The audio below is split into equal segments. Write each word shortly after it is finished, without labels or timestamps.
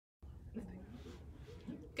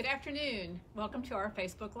Good afternoon. Welcome to our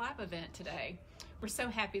Facebook Live event today. We're so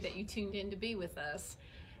happy that you tuned in to be with us.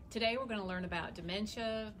 Today we're going to learn about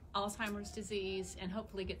dementia, Alzheimer's disease, and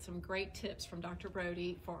hopefully get some great tips from Dr.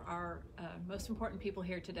 Brody for our most important people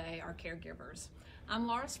here today, our caregivers. I'm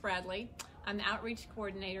Laura Spradley. I'm the Outreach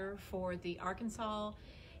Coordinator for the Arkansas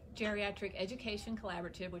Geriatric Education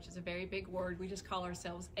Collaborative, which is a very big word. We just call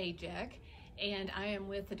ourselves AGEC. And I am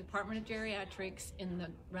with the Department of Geriatrics in the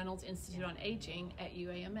Reynolds Institute on Aging at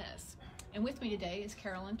UAMS. And with me today is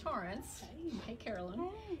Carolyn Torrance. Hey Carolyn.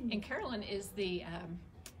 Hey. And Carolyn is the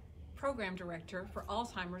Program Director for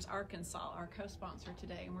Alzheimer's Arkansas, our co-sponsor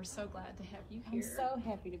today. And we're so glad to have you here. I'm so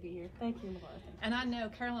happy to be here. Thank you, Laura. And I know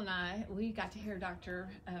Carolyn and I, we got to hear Dr.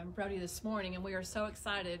 Brody this morning, and we are so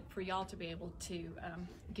excited for y'all to be able to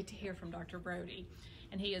get to hear from Dr. Brody.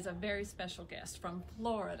 And he is a very special guest from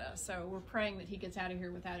Florida, so we're praying that he gets out of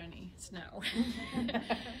here without any snow. And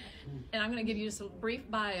I'm going to give you just a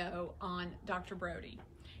brief bio on Dr. Brody.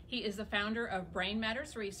 He is the founder of Brain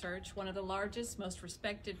Matters Research, one of the largest, most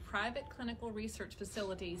respected private clinical research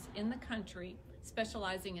facilities in the country,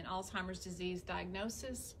 specializing in Alzheimer's disease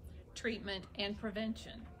diagnosis, treatment, and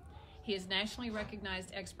prevention. He is nationally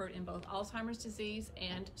recognized expert in both Alzheimer's disease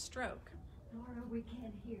and stroke. Laura, we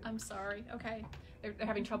can't hear. I'm sorry. Okay. They're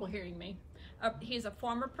having trouble hearing me. He's a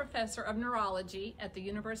former professor of neurology at the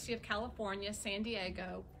University of California, San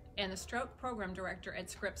Diego, and the stroke program director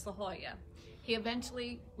at Scripps La Jolla. He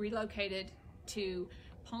eventually relocated to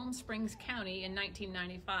Palm Springs County in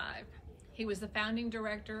 1995. He was the founding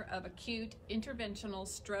director of acute interventional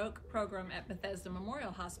stroke program at Bethesda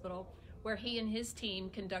Memorial Hospital, where he and his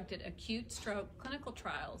team conducted acute stroke clinical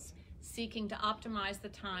trials, seeking to optimize the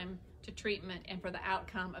time to treatment and for the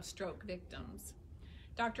outcome of stroke victims.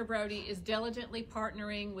 Dr. Brody is diligently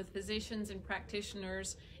partnering with physicians and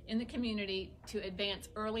practitioners in the community to advance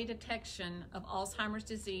early detection of Alzheimer's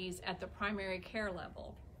disease at the primary care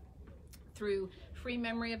level. Through free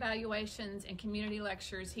memory evaluations and community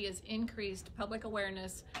lectures, he has increased public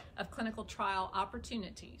awareness of clinical trial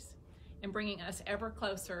opportunities and bringing us ever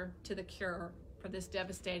closer to the cure for this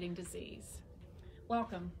devastating disease.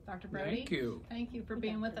 Welcome, Dr. Brody. Thank you. Thank you for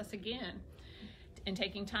being with us again and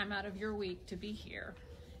taking time out of your week to be here.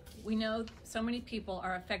 We know so many people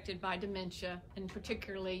are affected by dementia, and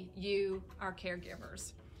particularly you, our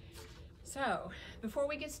caregivers. So, before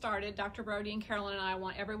we get started, Dr. Brody and Carolyn and I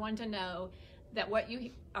want everyone to know that what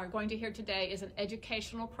you are going to hear today is an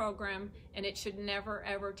educational program, and it should never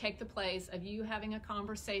ever take the place of you having a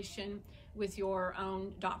conversation with your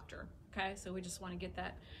own doctor. Okay, so we just want to get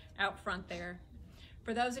that out front there.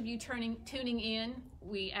 For those of you tuning in,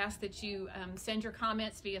 we ask that you send your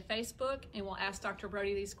comments via Facebook, and we'll ask Dr.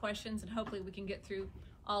 Brody these questions, and hopefully we can get through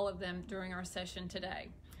all of them during our session today.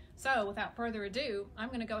 So without further ado, I'm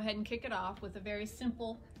going to go ahead and kick it off with a very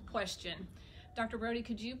simple question. Dr. Brody,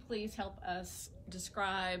 could you please help us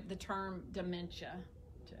describe the term dementia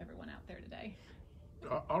to everyone out there today?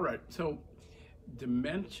 All right, so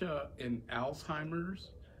dementia and Alzheimer's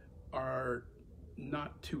are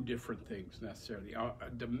not two different things necessarily.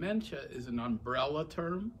 Dementia is an umbrella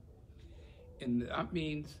term, and that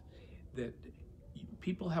means that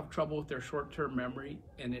people have trouble with their short-term memory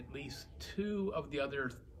and at least two of the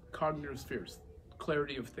other cognitive spheres,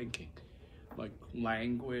 clarity of thinking, like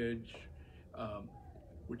language,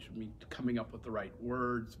 which means coming up with the right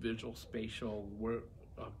words, visual, spatial,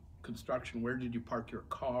 construction, where did you park your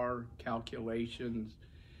car, calculations,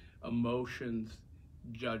 emotions,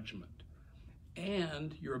 judgment,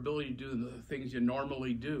 and your ability to do the things you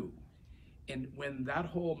normally do. And when that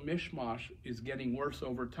whole mishmash is getting worse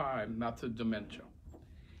over time, that's a dementia.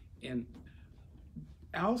 And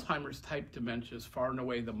Alzheimer's type dementia is far and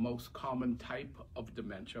away the most common type of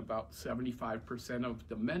dementia. About 75% of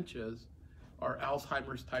dementias are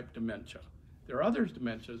Alzheimer's type dementia. There are other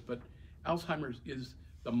dementias, but Alzheimer's is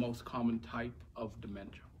the most common type of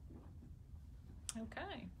dementia.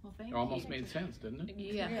 Okay, well thank you. It almost made sense, didn't it?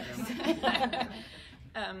 Yeah.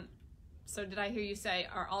 So did I hear you say,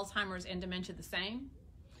 are Alzheimer's and dementia the same?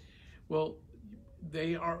 Well,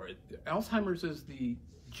 they are. Alzheimer's is the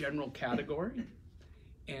general category,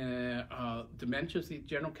 and dementia is the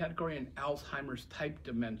general category, and Alzheimer's type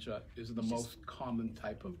dementia is the most common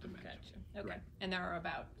type of dementia. Gotcha. Okay. Right. And there are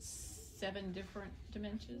about 7 different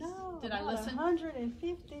dementias? No, Did I listen?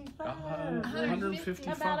 155.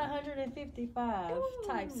 155. About 155 Ooh.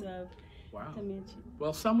 types of Wow. dementia.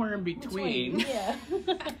 Well, somewhere in between, Yeah.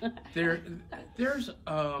 there's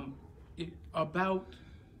about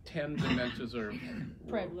 10 dementias are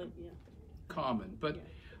Prevalent, yeah. common, but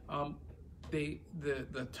the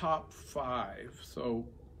top 5, so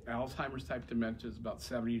Alzheimer's type dementia is about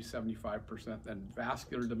 70 to 75%, then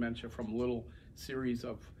vascular dementia from little series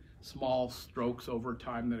of small strokes over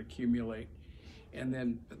time that accumulate. And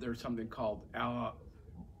then there's something called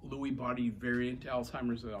Lewy body variant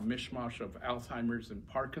Alzheimer's, a mishmash of Alzheimer's and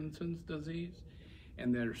Parkinson's disease.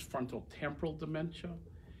 And there's frontal temporal dementia.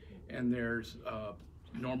 And there's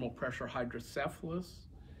normal pressure hydrocephalus.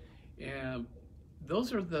 And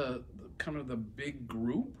those are the kind of the big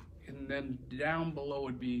group. And then down below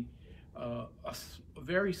would be a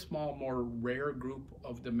very small, more rare group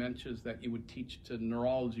of dementias that you would teach to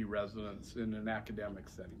neurology residents in an academic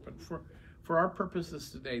setting. But for our purposes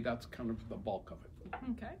today, that's kind of the bulk of it.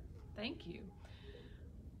 Okay, thank you.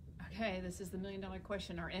 Okay, this is the million-dollar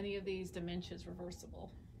question. Are any of these dementias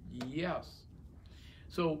reversible? Yes.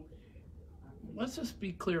 So let's just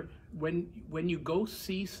be clear. When you go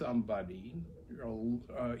see somebody,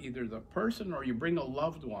 either the person or you bring a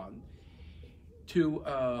loved one to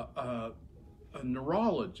a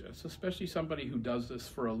neurologist, especially somebody who does this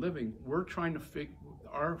for a living, we're trying to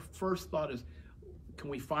our first thought is, can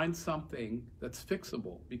we find something that's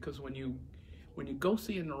fixable? Because when you go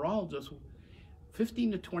see a neurologist,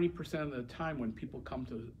 15 to 20% of the time when people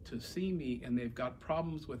come to see me and they've got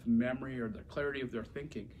problems with memory or the clarity of their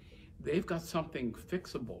thinking, they've got something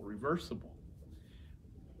fixable, reversible.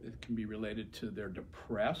 It can be related to they're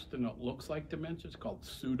depressed and it looks like dementia. It's called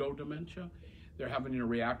pseudo-dementia. They're having a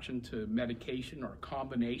reaction to medication or a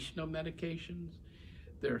combination of medications.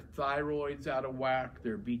 Their thyroid's out of whack,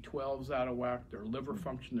 their B12's out of whack, their liver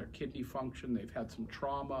function, their kidney function, they've had some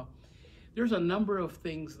trauma. There's a number of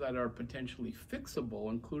things that are potentially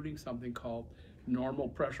fixable, including something called normal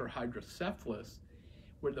pressure hydrocephalus,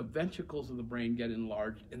 where the ventricles of the brain get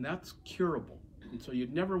enlarged, and that's curable. And so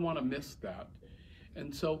you'd never want to miss that.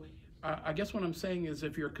 And so I guess what I'm saying is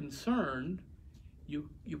if you're concerned,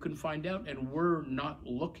 you can find out, and we're not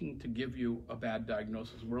looking to give you a bad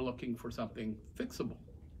diagnosis. We're looking for something fixable.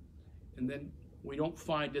 And then we don't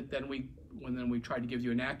find it, then we try to give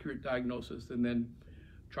you an accurate diagnosis and then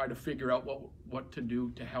try to figure out what to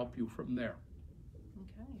do to help you from there.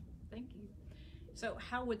 Okay, thank you. So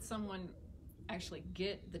how would someone actually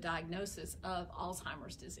get the diagnosis of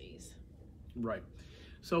Alzheimer's disease? Right.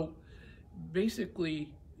 So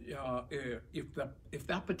basically, if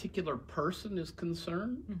that particular person is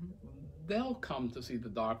concerned, they'll come to see the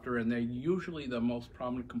doctor, and usually the most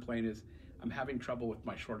prominent complaint is, I'm having trouble with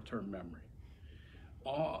my short-term memory.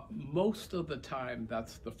 Most of the time,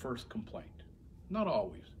 that's the first complaint. Not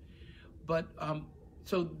always. But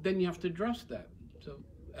so then you have to address that. So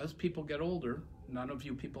as people get older, none of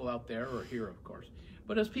you people out there are here, of course,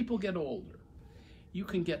 but as people get older, you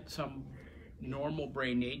can get some normal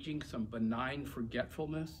brain aging, some benign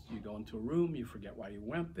forgetfulness. You go into a room, you forget why you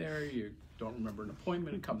went there, you don't remember an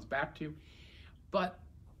appointment, it comes back to you. But,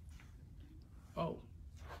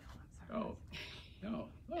 no,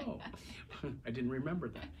 I didn't remember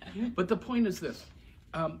that. But the point is this,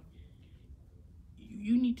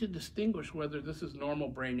 you need to distinguish whether this is normal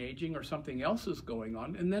brain aging or something else is going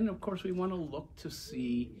on. And then, of course, we want to look to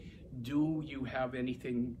see, do you have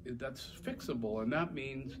anything that's fixable? And that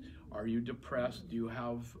means, are you depressed? Do you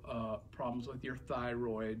have problems with your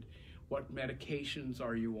thyroid? What medications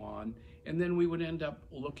are you on? And then we would end up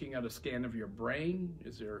looking at a scan of your brain.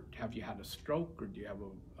 Have you had a stroke, or do you have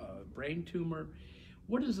a brain tumor?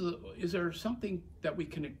 Is there something that we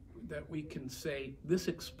can say, this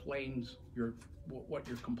explains what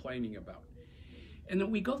you're complaining about? And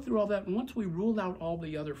then we go through all that, and once we rule out all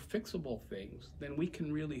the other fixable things, then we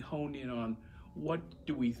can really hone in on what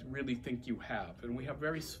do we really think you have. And we have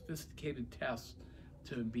very sophisticated tests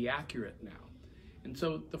to be accurate now. And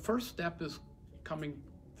so the first step is coming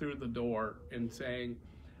through the door and saying,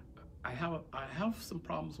 I have some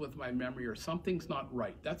problems with my memory, or something's not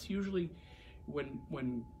right. That's usually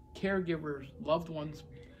when caregivers, loved ones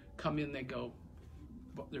come in, they go,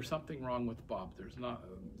 there's something wrong with Bob.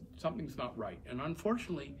 Something's not right. And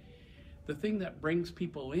unfortunately, the thing that brings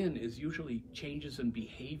people in is usually changes in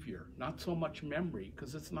behavior, not so much memory,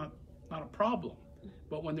 because it's not a problem.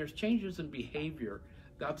 But when there's changes in behavior,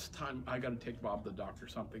 that's time I got to take Bob to the doctor.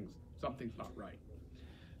 Something's not right.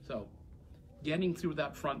 So getting through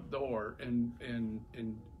that front door and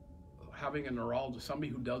having a neurologist,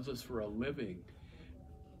 somebody who does this for a living,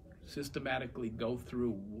 systematically go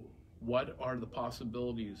through what are the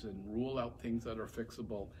possibilities and rule out things that are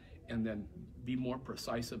fixable, and then be more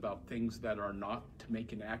precise about things that are not, to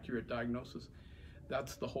make an accurate diagnosis.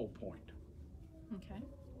 That's the whole point. Okay,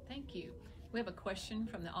 thank you. We have a question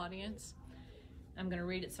from the audience. I'm going to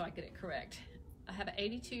read it so I get it correct. I have an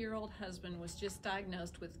 82-year-old husband was just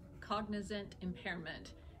diagnosed with cognizant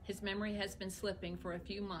impairment. His memory has been slipping for a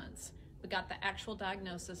few months. We got the actual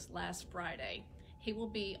diagnosis last Friday. He will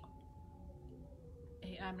be,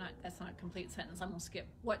 that's not a complete sentence, I'm gonna skip.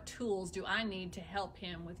 What tools do I need to help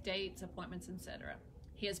him with dates, appointments, etc.?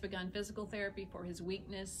 He has begun physical therapy for his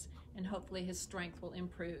weakness, and hopefully his strength will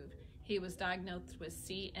improve. He was diagnosed with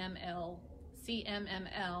CMML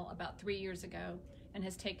about 3 years ago and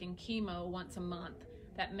has taken chemo once a month.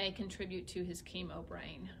 That may contribute to his chemo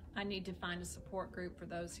brain. I need to find a support group for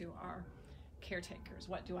those who are caretakers.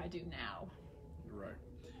 What do I do now? Right.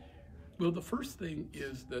 Well, the first thing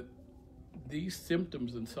is that these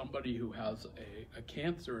symptoms in somebody who has a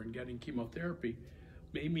cancer and getting chemotherapy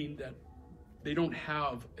may mean that they don't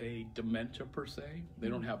have a dementia per se. They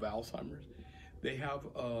don't have Alzheimer's. They have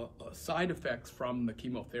side effects from the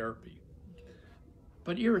chemotherapy.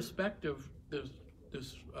 But irrespective,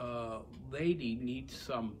 this lady needs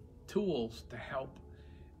some tools to help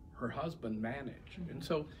her husband manage. And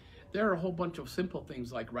so there are a whole bunch of simple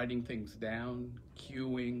things like writing things down,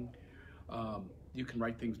 queuing. You can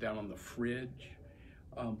write things down on the fridge.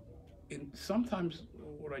 And sometimes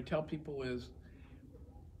what I tell people is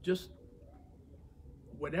just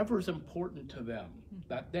whatever's important to them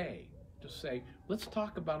that day, just say, let's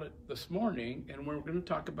talk about it this morning, and we're going to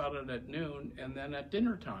talk about it at noon and then at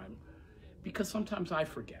dinner time, because sometimes I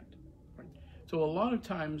forget. Right? So a lot of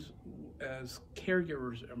times as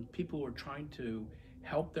caregivers and people who are trying to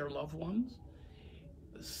help their loved ones,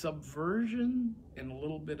 subversion and a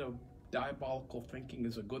little bit of diabolical thinking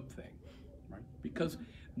is a good thing, right? Because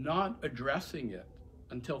not addressing it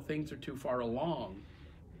until things are too far along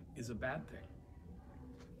is a bad thing.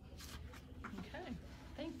 Okay,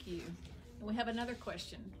 thank you. And we have another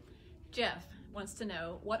question. Jeff wants to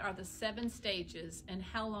know, what are the 7 stages and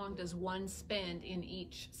how long does one spend in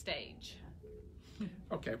each stage?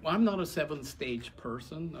 Okay, well, I'm not a 7-stage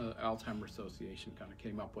person. Alzheimer's Association kind of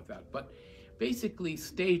came up with that. But basically,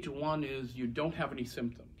 stage 1 is you don't have any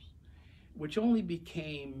symptoms, which only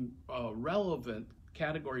became a relevant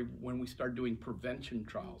category when we started doing prevention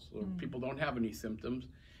trials. So people don't have any symptoms,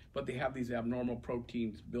 but they have these abnormal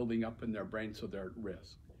proteins building up in their brain, so they're at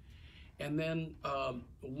risk. And then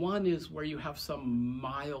 1 is where you have some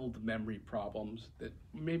mild memory problems that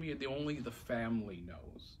maybe only the family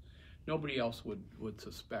knows. Nobody else would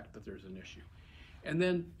suspect that there's an issue. And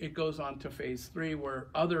then it goes on to phase 3 where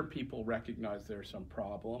other people recognize there are some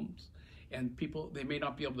problems, and they may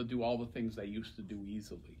not be able to do all the things they used to do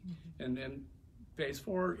easily. And then phase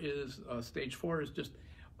 4 is, stage 4 is just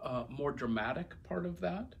more dramatic part of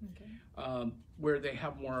that, where they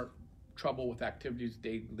have more trouble with activities,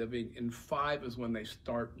 daily living. And 5 is when they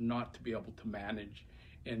start not to be able to manage,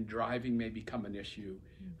 and driving may become an issue,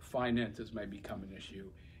 finances may become an issue.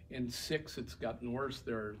 In 6, it's gotten worse.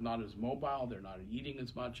 They're not as mobile, they're not eating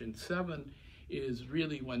as much. And 7 is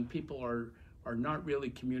really when people are not really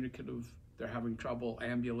communicative, they're having trouble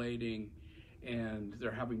ambulating, and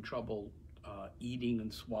they're having trouble eating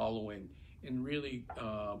and swallowing. And really,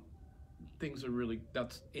 things are really,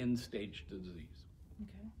 that's end-stage disease.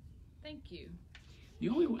 Okay, thank you. The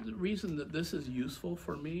only reason that this is useful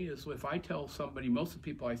for me is if I tell somebody, most of the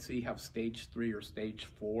people I see have stage 3 or stage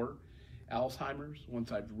 4 Alzheimer's,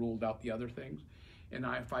 once I've ruled out the other things. And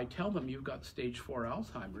if I tell them you've got stage 4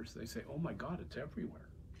 Alzheimer's, they say, oh my God, it's everywhere.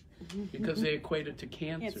 Because they equate it to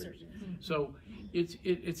cancer. So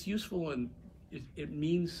it's useful, and it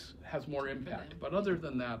means has more impact. But other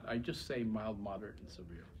than that, I just say mild, moderate, and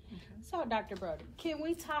severe. So, Dr. Brody, can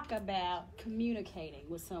we talk about communicating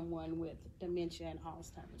with someone with dementia and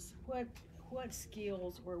Alzheimer's? What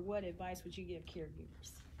skills or what advice would you give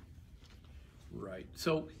caregivers? Right.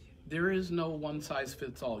 So there is no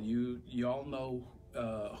one-size-fits-all. You all know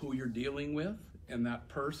who you're dealing with and that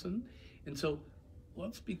person. And so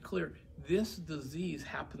let's be clear. This disease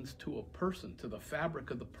happens to a person, to the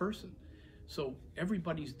fabric of the person. So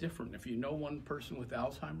everybody's different. If you know one person with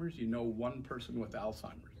Alzheimer's, you know one person with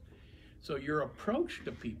Alzheimer's. So your approach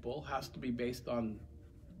to people has to be based on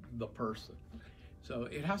the person. So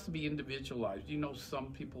it has to be individualized. You know,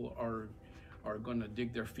 some people are going to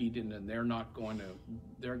dig their feet in, and they're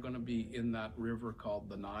going to be in that river called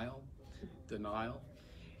the Nile, denial.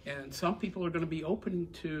 And some people are going to be open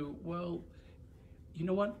to, well, you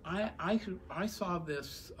know what, I saw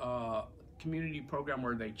this community program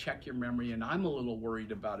where they check your memory, and I'm a little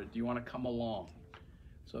worried about it. Do you want to come along?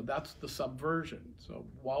 So that's the subversion. So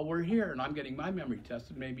while we're here and I'm getting my memory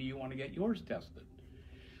tested, maybe you want to get yours tested.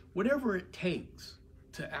 Whatever it takes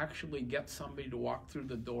to actually get somebody to walk through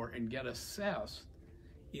the door and get assessed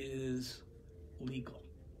is legal,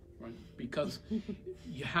 right? Because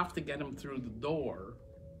you have to get them through the door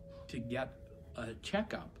to get a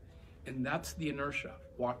checkup. And that's the inertia,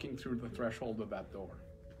 walking through the threshold of that door.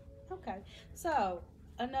 Okay, so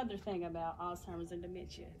another thing about Alzheimer's and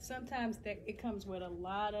dementia, sometimes it comes with a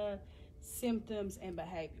lot of symptoms and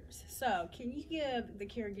behaviors. So can you give the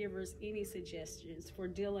caregivers any suggestions for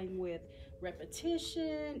dealing with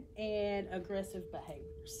repetition and aggressive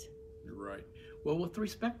behaviors? You're right. Well, with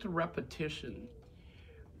respect to repetition,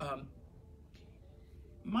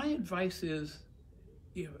 my advice is,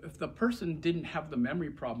 if the person didn't have the memory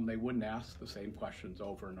problem, they wouldn't ask the same questions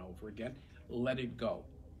over and over again. Let it go,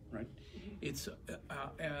 right? It's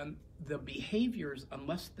and the behaviors,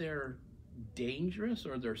 unless they're dangerous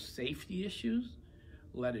or they're safety issues,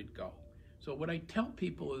 let it go. So what I tell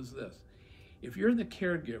people is this: if you're the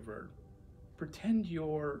caregiver, pretend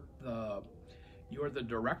you're the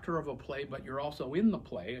director of a play, but you're also in the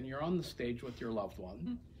play and you're on the stage with your loved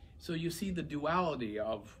one. So you see the duality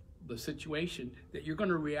of the situation, that you're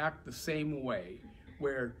going to react the same way,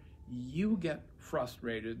 where you get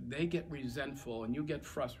frustrated, they get resentful, and you get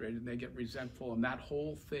frustrated, they get resentful, and that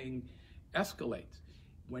whole thing escalates.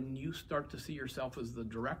 When you start to see yourself as the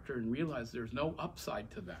director and realize there's no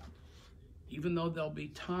upside to that, even though there'll be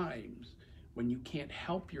times when you can't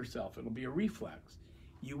help yourself, it'll be a reflex,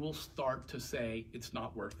 you will start to say it's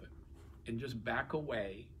not worth it and just back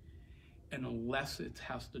away, and unless it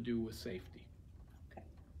has to do with safety. Okay.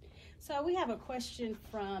 So we have a question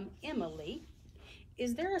from Emily.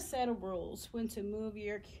 Is there a set of rules when to move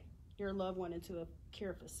your loved one into a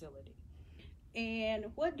care facility? And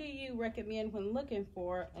what do you recommend when looking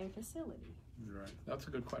for a facility? Right, that's a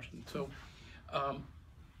good question. So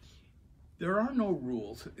there are no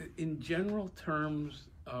rules. In general terms,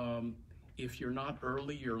 if you're not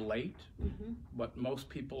early, you're late. But most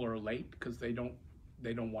people are late because they don't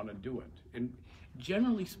want to do it. And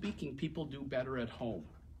generally speaking, people do better at home.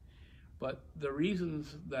 But the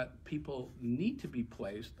reasons that people need to be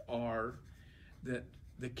placed are that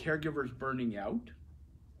the caregiver's burning out,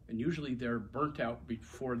 and usually they're burnt out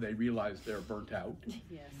before they realize they're burnt out.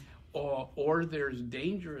 Yes. Or there's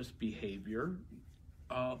dangerous behavior,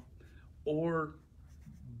 or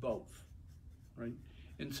both, right?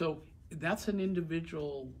 And so that's an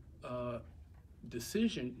individual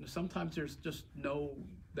decision. Sometimes there's just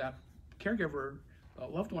that caregiver,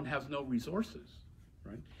 loved one has no resources,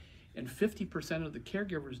 right? And 50% of the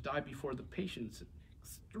caregivers die before the patient's.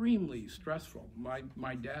 Extremely stressful.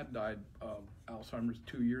 My dad died of Alzheimer's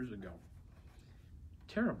 2 years ago.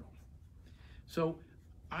 Terrible. So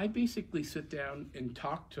I basically sit down and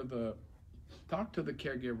talk to the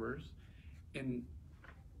caregivers, and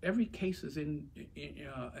every case is in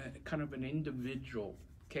kind of an individual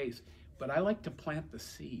case. But I like to plant the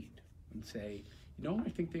seed and say, I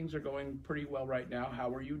think things are going pretty well right now. How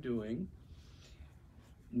are you doing?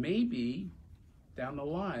 Maybe down the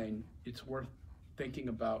line, it's worth thinking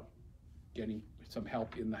about getting some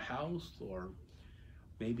help in the house, or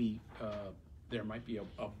maybe there might be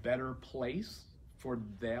a better place for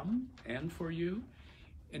them and for you.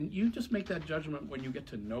 And you just make that judgment when you get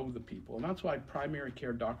to know the people. And that's why primary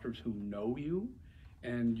care doctors who know you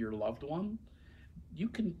and your loved one, you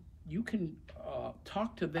can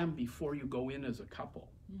talk to them before you go in as a couple,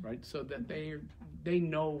 right? So that they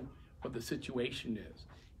know what the situation is.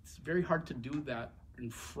 It's very hard to do that in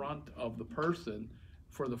front of the person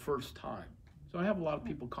for the first time. So I have a lot of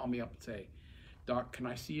people call me up and say, "Doc, can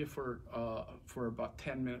I see you for about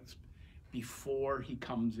 10 minutes before he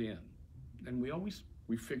comes in?" And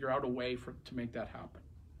we figure out a way to make that happen.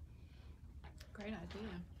 Great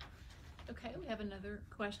idea. Okay, we have another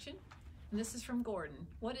question. And this is from Gordon.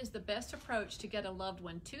 What is the best approach to get a loved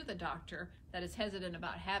one to the doctor that is hesitant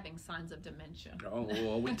about having signs of dementia? Oh,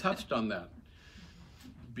 well, we touched on that.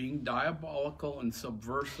 Being diabolical and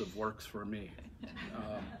subversive works for me.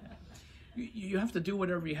 You have to do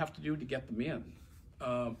whatever you have to do to get them in.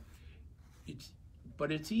 But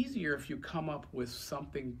it's easier if you come up with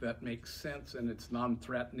something that makes sense and it's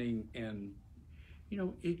non-threatening, and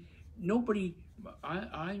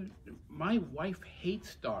my wife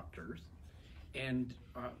hates doctors, and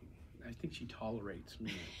I think she tolerates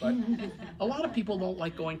me. But a lot of people don't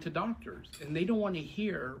like going to doctors, and they don't want to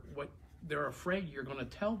hear what they're afraid you're going to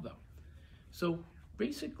tell them. So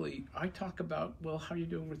basically, I talk about, well, how are you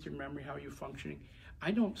doing with your memory? How are you functioning?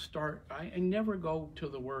 I never go to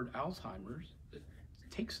the word Alzheimer's.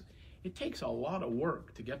 It takes a lot of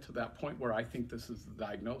work to get to that point where I think this is the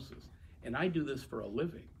diagnosis. And I do this for a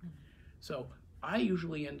living. So I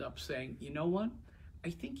usually end up saying, you know what?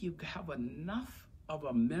 I think you have enough of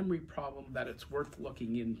a memory problem that it's worth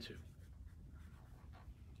looking into.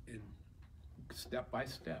 And step by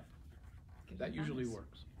step. That usually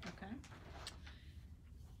works. Okay.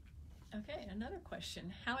 Okay, another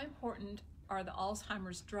question. How important are the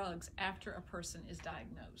Alzheimer's drugs after a person is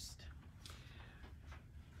diagnosed?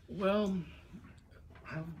 Well,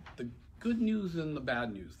 I have the good news and the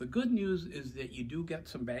bad news. The good news is that you do get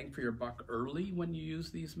some bang for your buck early when you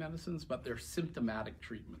use these medicines, but they're symptomatic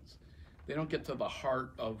treatments. They don't get to the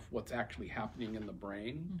heart of what's actually happening in the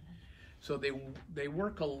brain. So they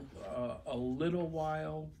work a little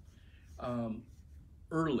while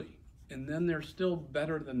early, and then they're still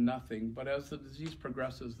better than nothing. But as the disease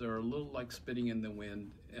progresses, they're a little like spitting in the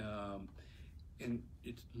wind, and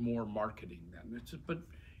it's more marketing then.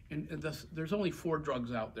 There's only 4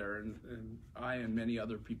 drugs out there, and I and many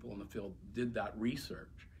other people in the field did that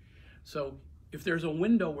research. So if there's a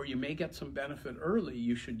window where you may get some benefit early,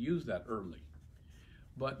 you should use that early.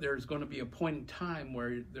 But there's going to be a point in time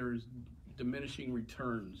where there's diminishing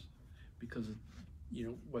returns, because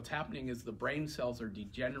what's happening is the brain cells are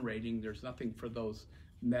degenerating. There's nothing for those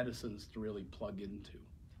medicines to really plug into.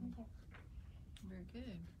 Okay. Very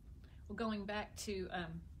good. Well, going back to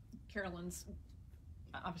Carolyn's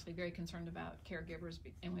obviously very concerned about caregivers,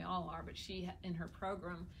 and we all are, but she, in her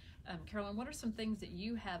program, Carolyn, what are some things that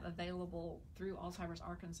you have available through Alzheimer's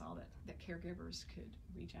Arkansas that caregivers could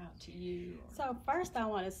reach out to you? So first I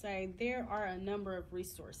want to say there are a number of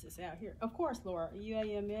resources out here. Of course, Laura,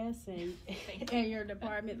 UAMS and your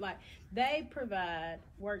department, they provide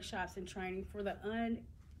workshops and training for the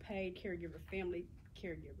unpaid caregiver family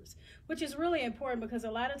caregivers, which is really important because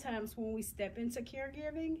a lot of times when we step into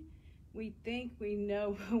caregiving, we think we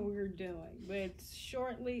know what we're doing, but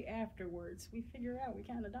shortly afterwards, we figure out we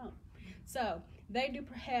kind of don't. So they do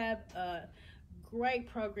have great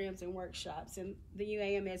programs and workshops, and the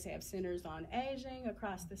UAMS have centers on aging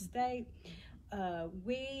across the state.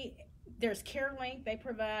 There's CareLink. They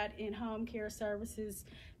provide in-home care services.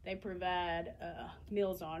 They provide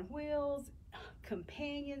Meals on Wheels,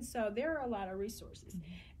 companions. So there are a lot of resources.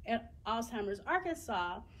 At Alzheimer's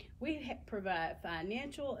Arkansas, we provide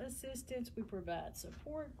financial assistance, we provide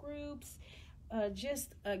support groups,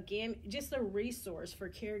 just a resource for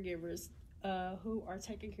caregivers who are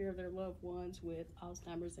taking care of their loved ones with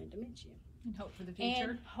Alzheimer's and dementia. And hope for the future.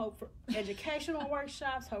 And hope for educational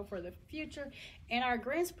workshops, hope for the future. And our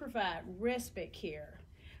grants provide respite care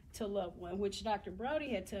to loved ones, which Dr. Brody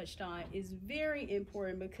had touched on, is very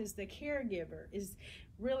important because the caregiver is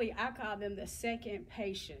really, I call them the second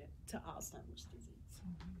patient to Alzheimer's disease.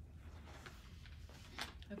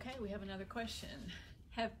 Okay, we have another question.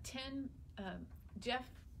 Jeff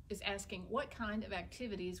is asking, what kind of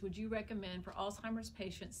activities would you recommend for Alzheimer's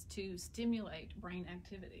patients to stimulate brain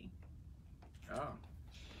activity?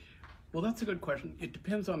 Well, that's a good question. It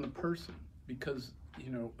depends on the person, because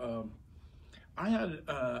I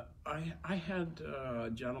had a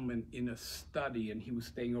gentleman in a study, and he was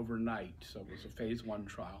staying overnight, so it was a phase 1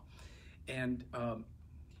 trial, and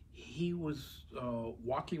he was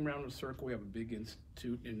walking around a circle. We have a big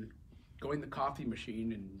institute, and going to the coffee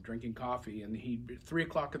machine and drinking coffee, and at 3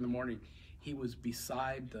 o'clock in the morning, he was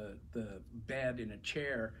beside the bed in a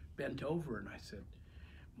chair, bent over, and I said,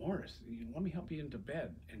 Morris, let me help you into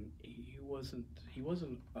bed. And he wasn't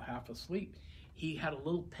half asleep. He had a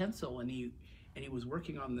little pencil, and he was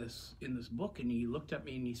working on this in this book, and he looked at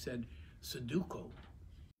me and he said, Sudoku.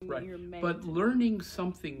 Right. But learning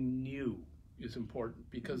something new is important,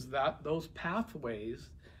 because those pathways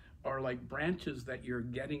are like branches that you're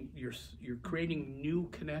creating new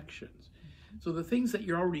connections. So the things that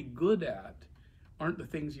you're already good at aren't the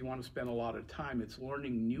things you want to spend a lot of time. It's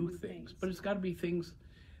learning new things. But it's got to be things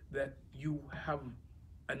that you have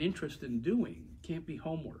an interest in doing. It can't be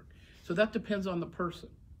homework. So that depends on the person.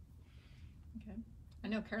 Okay. I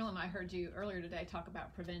know, Carolyn, I heard you earlier today talk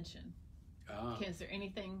about prevention. Is there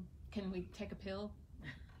anything, can we take a pill?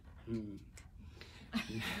 No.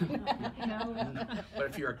 But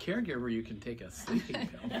if you're a caregiver, you can take a sleeping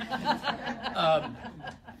pill.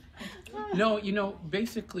 No,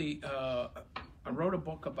 basically, I wrote a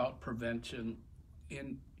book about prevention,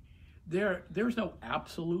 and there's no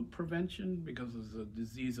absolute prevention because it's a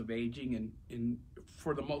disease of aging, and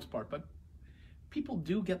for the most part, but people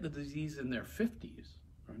do get the disease in their 50s,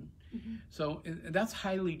 right? Mm-hmm. So that's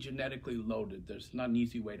highly genetically loaded. There's not an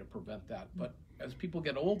easy way to prevent that, but as people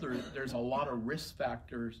get older, there's a lot of risk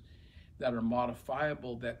factors that are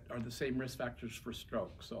modifiable that are the same risk factors for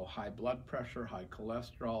stroke. So high blood pressure, high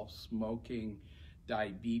cholesterol, smoking,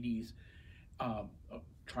 diabetes.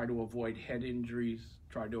 Try to avoid head injuries.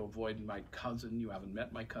 Try to avoid my cousin. You haven't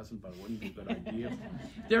met my cousin, but it wouldn't be a good idea.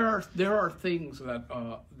 There are things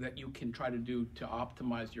that you can try to do to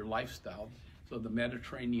optimize your lifestyle. So the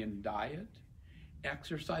Mediterranean diet,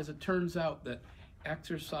 exercise. It turns out that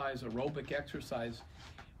exercise, aerobic exercise,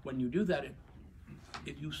 when you do that,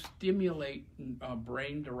 you stimulate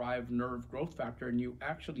brain-derived nerve growth factor, and you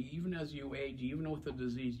actually, even as you age, even with the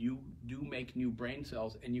disease, you do make new brain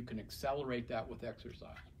cells, and you can accelerate that with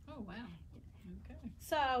exercise. Oh, wow. Okay.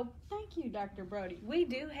 So, thank you, Dr. Brody. We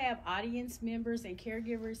do have audience members and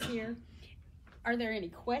caregivers here. Are there any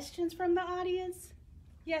questions from the audience?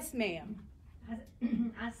 Yes, ma'am.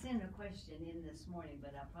 I sent a question in this morning,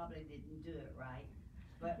 but I probably didn't do it right.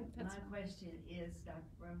 But my question is, Dr.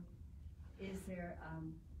 Brody, is there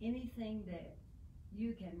anything that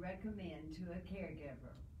you can recommend to a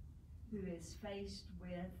caregiver who is faced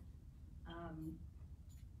with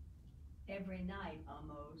every night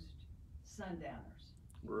almost sundowners?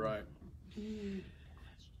 Right.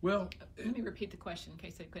 Well, let me repeat the question in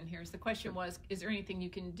case they couldn't hear us. The question was, is there anything you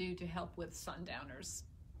can do to help with sundowners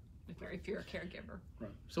if you're a caregiver?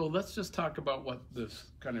 Right. So let's just talk about what this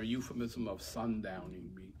kind of euphemism of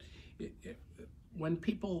sundowning means. When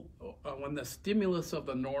people, when the stimulus of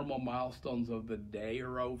the normal milestones of the day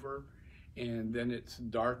are over, and then it's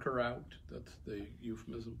darker out, that's the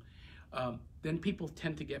euphemism, then people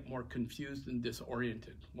tend to get more confused and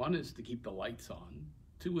disoriented. One is to keep the lights on.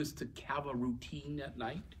 Two is to have a routine at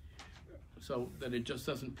night so that it just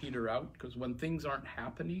doesn't peter out, because when things aren't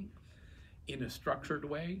happening in a structured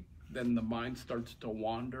way, then the mind starts to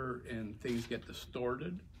wander and things get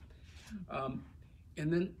distorted. And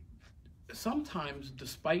then sometimes,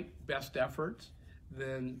 despite best efforts,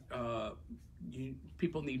 then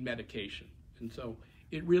people need medication. And so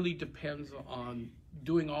it really depends on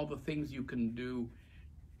doing all the things you can do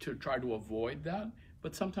to try to avoid that.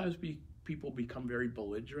 But sometimes people become very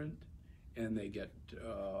belligerent, and they get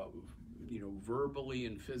verbally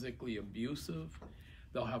and physically abusive.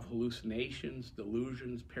 They'll have hallucinations,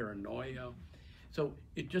 delusions, paranoia. So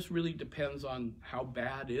it just really depends on how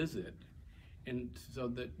bad is it. And so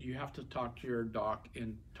that you have to talk to your doc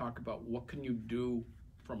and talk about what can you do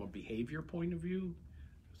from a behavior point of view,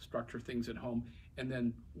 structure things at home, and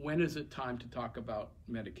then when is it time to talk about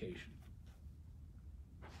medication.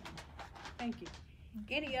 Thank you.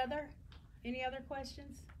 Any other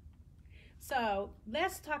questions? So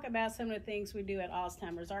let's talk about some of the things we do at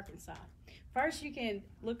Alzheimer's Arkansas. First, you can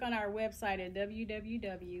look on our website at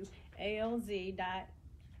www.alz.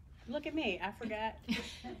 Look at me, I forgot.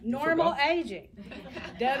 Normal aging.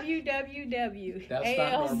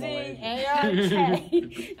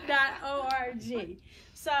 www.alzark.org.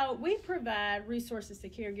 So we provide resources to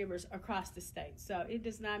caregivers across the state. So it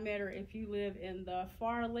does not matter if you live in the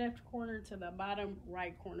far left corner to the bottom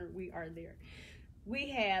right corner, we are there. We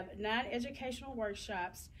have 9 educational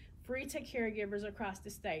workshops free to caregivers across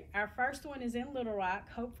the state. Our first one is in Little Rock,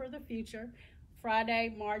 Hope for the Future,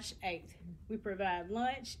 Friday, March 8th. We provide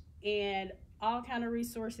lunch and all kind of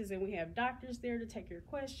resources, and we have doctors there to take your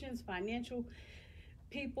questions, financial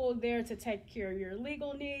people there to take care of your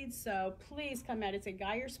legal needs. So please come out. It's at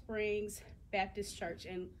Geyer Springs Baptist Church,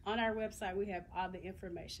 and on our website we have all the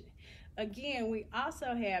information. Again, we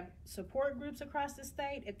also have support groups across the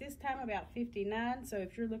state. At this time, about 59. So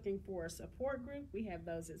if you're looking for a support group, we have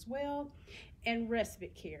those as well. And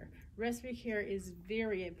respite care. Respite care is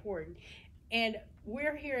very important. And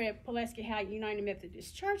we're here at Pulaski Heights United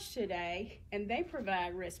Methodist Church today, and they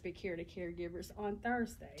provide respite care to caregivers on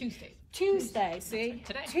Thursday. Tuesday, see?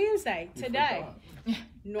 Today.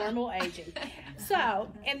 Normal aging.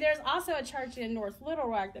 So, and there's also a church in North Little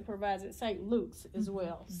Rock that provides at St. Luke's as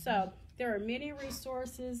well. So there are many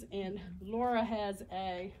resources, and Laura has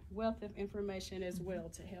a wealth of information as well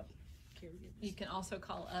to help caregivers. You can also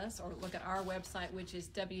call us or look at our website, which is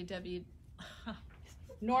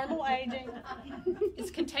Normal aging.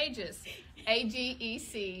 It's contagious.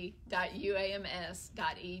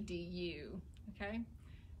 agec.uams.edu. Okay?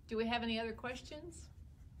 Do we have any other questions?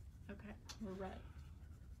 Okay, we're ready.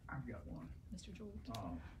 I've got one. Mr. George.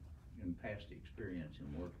 In past experience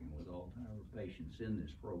in working with Alzheimer's patients in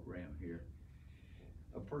this program here,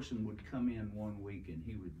 a person would come in one week and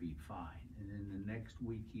he would be fine, and then the next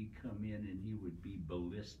week he'd come in and he would be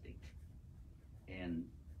ballistic. And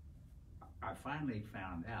I finally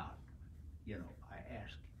found out, I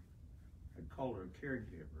called her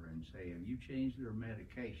caregiver and say, have you changed their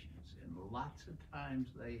medications? And lots of times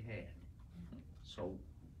they had. So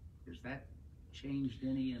has that changed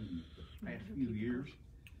any in the past few years?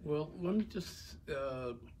 Well, let me just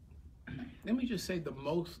say the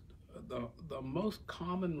most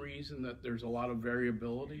common reason that there's a lot of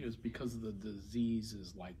variability is because the disease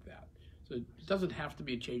is like that. So it doesn't have to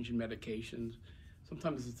be a change in medications.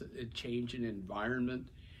 Sometimes it's a change in environment.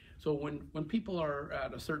 So when people are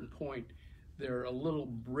at a certain point, they're a little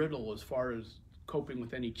brittle as far as coping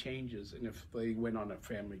with any changes. And if they went on a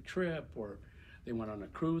family trip or they went on a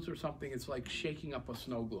cruise or something. It's like shaking up a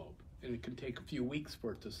snow globe, and it can take a few weeks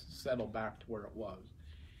for it to settle back to where it was.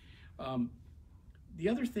 The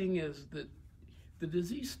other thing is that the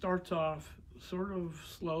disease starts off sort of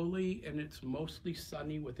slowly, and it's mostly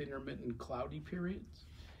sunny with intermittent cloudy periods.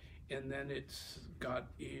 And then it's got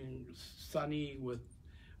sunny with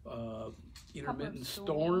intermittent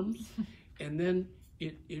storms. And then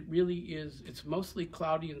it really is, it's mostly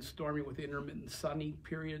cloudy and stormy with intermittent sunny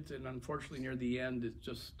periods, and unfortunately near the end it's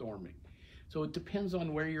just storming. So it depends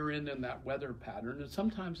on where you're in that weather pattern, and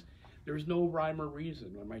sometimes there's no rhyme or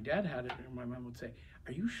reason. When my dad had it, my mom would say,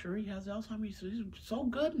 "Are you sure he has Alzheimer's? He's so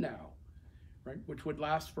good now," right? Which would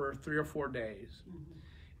last for 3 or 4 days.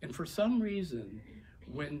 And for some reason,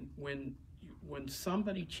 when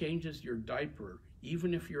somebody changes your diaper,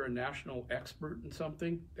 even if you're a national expert in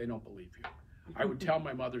something, they don't believe you. I would tell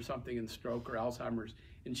my mother something in stroke or Alzheimer's,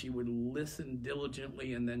 and she would listen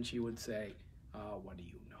diligently, and then she would say, "What do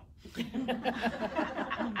you know?"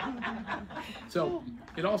 So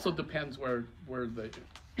it also depends where the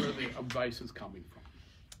advice is coming from.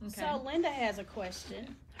 Okay. So Linda has a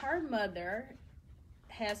question. Her mother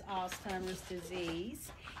has Alzheimer's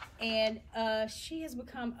disease, and she has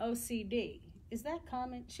become OCD. Is that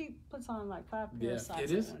common? She puts on like 5 pairs of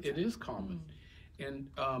socks. It is common. And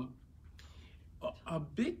a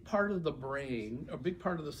big part of the brain, a big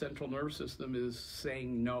part of the central nervous system is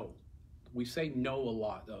saying no. We say no a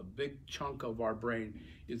lot. A big chunk of our brain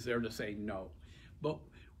is there to say no. But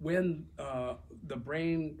when the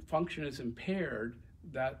brain function is impaired,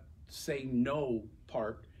 that say no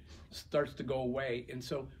part starts to go away. And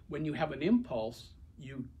so when you have an impulse,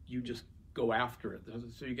 you just go after it.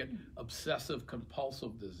 So you get obsessive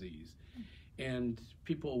compulsive disease. And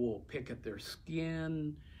people will pick at their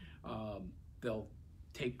skin, they'll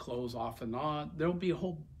take clothes off and on. There'll be a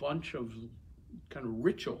whole bunch of kind of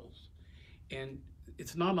rituals. And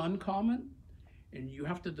it's not uncommon, and you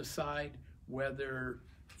have to decide whether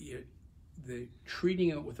the treating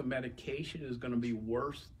it with a medication is going to be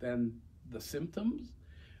worse than the symptoms.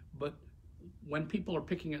 But when people are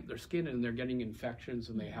picking at their skin and they're getting infections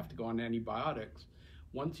and they have to go on antibiotics,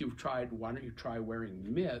 once you've tried, why don't you try wearing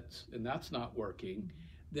mitts, and that's not working,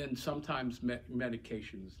 then sometimes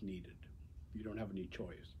medication is needed. You don't have any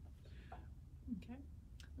choice. Okay.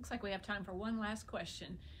 Looks like we have time for one last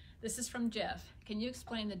question. This is from Jeff. Can you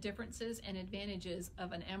explain the differences and advantages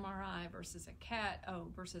of an MRI versus a CAT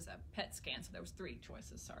versus a PET scan? So there was 3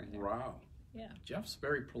 choices, sorry. There. Wow. Yeah. Jeff's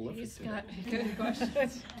very prolific He's today. got good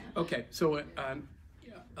questions. Okay, so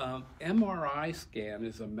MRI scan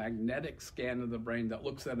is a magnetic scan of the brain that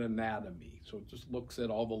looks at anatomy. So it just looks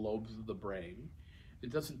at all the lobes of the brain.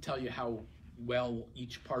 It doesn't tell you how well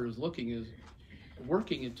each part is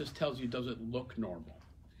working. It just tells you, does it look normal?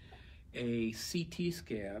 A CT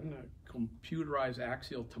scan, a computerized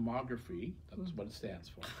axial tomography, that's what it stands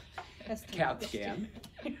for. CAT scan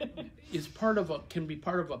can be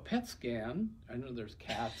part of a PET scan. I know there's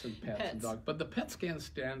cats and pets and dogs, but the PET scan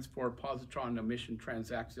stands for positron emission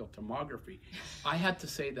transaxial tomography. I had to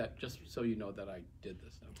say that just so you know that I did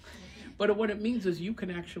this. But what it means is you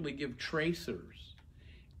can actually give tracers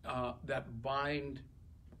that bind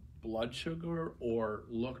blood sugar or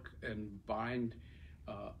look and bind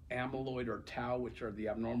amyloid or tau, which are the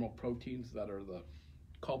abnormal proteins that are the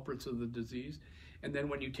culprits of the disease. And then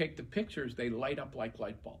when you take the pictures, they light up like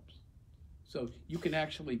light bulbs. So you can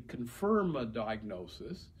actually confirm a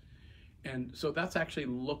diagnosis. And so that's actually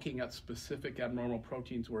looking at specific abnormal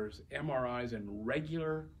proteins, whereas MRIs and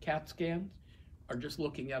regular CAT scans are just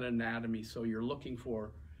looking at anatomy. So you're looking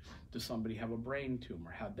for, does somebody have a brain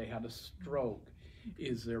tumor? Have they had a stroke?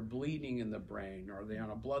 Is there bleeding in the brain? Are they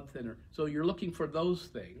on a blood thinner? So you're looking for those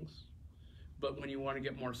things. But when you want to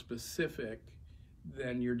get more specific,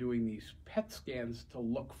 then you're doing these PET scans to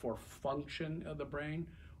look for function of the brain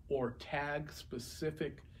or tag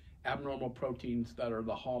specific abnormal proteins that are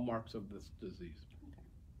the hallmarks of this disease.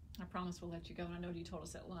 I promise we'll let you go, and I know you told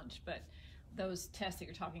us at lunch, but those tests that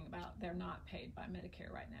you're talking about, they're not paid by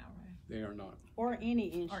Medicare right now, right? They are not. Or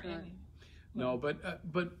any insurance. Or any. No, but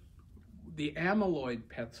the amyloid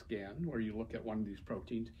PET scan, where you look at one of these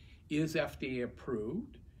proteins, is FDA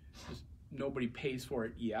approved. Just nobody pays for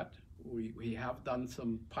it yet. We have done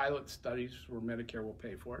some pilot studies where Medicare will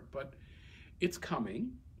pay for it, but it's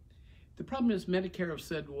coming. The problem is Medicare have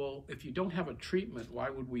said, well, if you don't have a treatment, why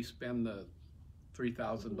would we spend the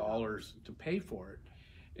 $3,000 to pay for it?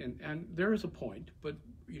 And there is a point, but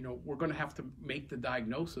we're going to have to make the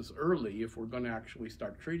diagnosis early if we're going to actually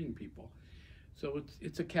start treating people. So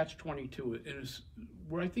it's a catch-22.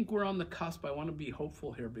 I think we're on the cusp. I want to be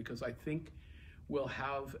hopeful here because I think we'll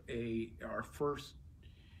have our first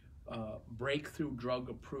breakthrough drug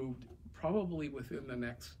approved probably within the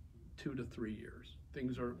next 2 to 3 years.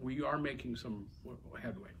 We are making some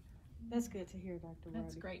headway. That's good to hear, Dr. Brody.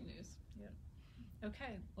 That's great news. Yeah.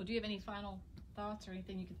 Okay. Well, do you have any final thoughts or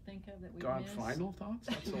anything you could think of that we God, missed? final thoughts?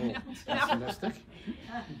 That's a little pessimistic.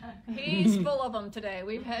 He's full of them today.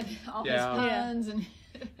 We've had all his puns and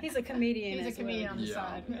he's a comedian. he's a comedian on the Yeah.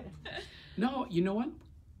 side. No, you know what?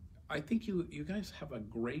 I think you guys have a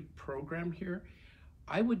great program here.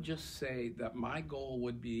 I would just say that my goal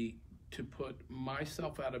would be to put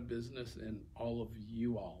myself out of business and all of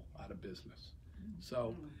you all out of business.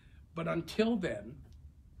 So, but until then,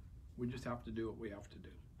 we just have to do what we have to do.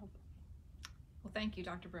 Well, thank you,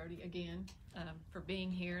 Dr. Brody, again, for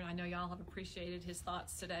being here. I know y'all have appreciated his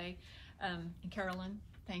thoughts today. And Carolyn,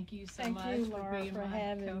 thank you so much Thank you, Laura, being for my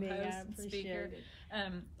having me. I co-host and appreciate speaker.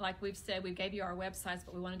 it. Like we've said, we gave you our websites,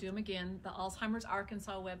 but we want to do them again. The Alzheimer's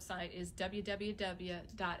Arkansas website is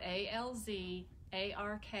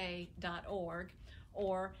www.alzark.org,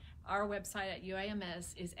 or our website at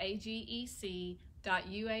UAMS is agec.uams.edu.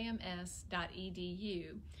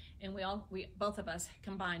 And we both of us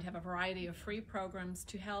combined have a variety of free programs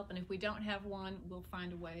to help. And if we don't have one, we'll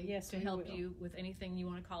find a way to help you with anything you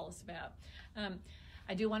want to call us about.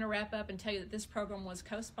 I do want to wrap up and tell you that this program was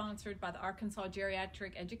co-sponsored by the Arkansas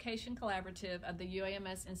Geriatric Education Collaborative of the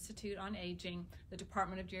UAMS Institute on Aging, the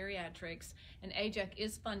Department of Geriatrics, and AGEC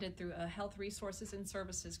is funded through a Health Resources and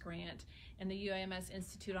Services grant, and the UAMS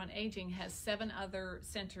Institute on Aging has 7 other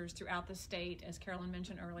centers throughout the state, as Carolyn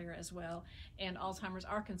mentioned earlier as well, and Alzheimer's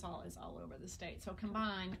Arkansas is all over the state. So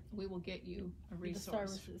combined, we will get you a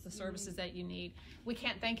resource, the services that you need. We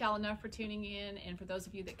can't thank y'all enough for tuning in, and for those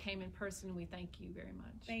of you that came in person, we thank you very much.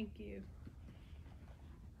 Thank you.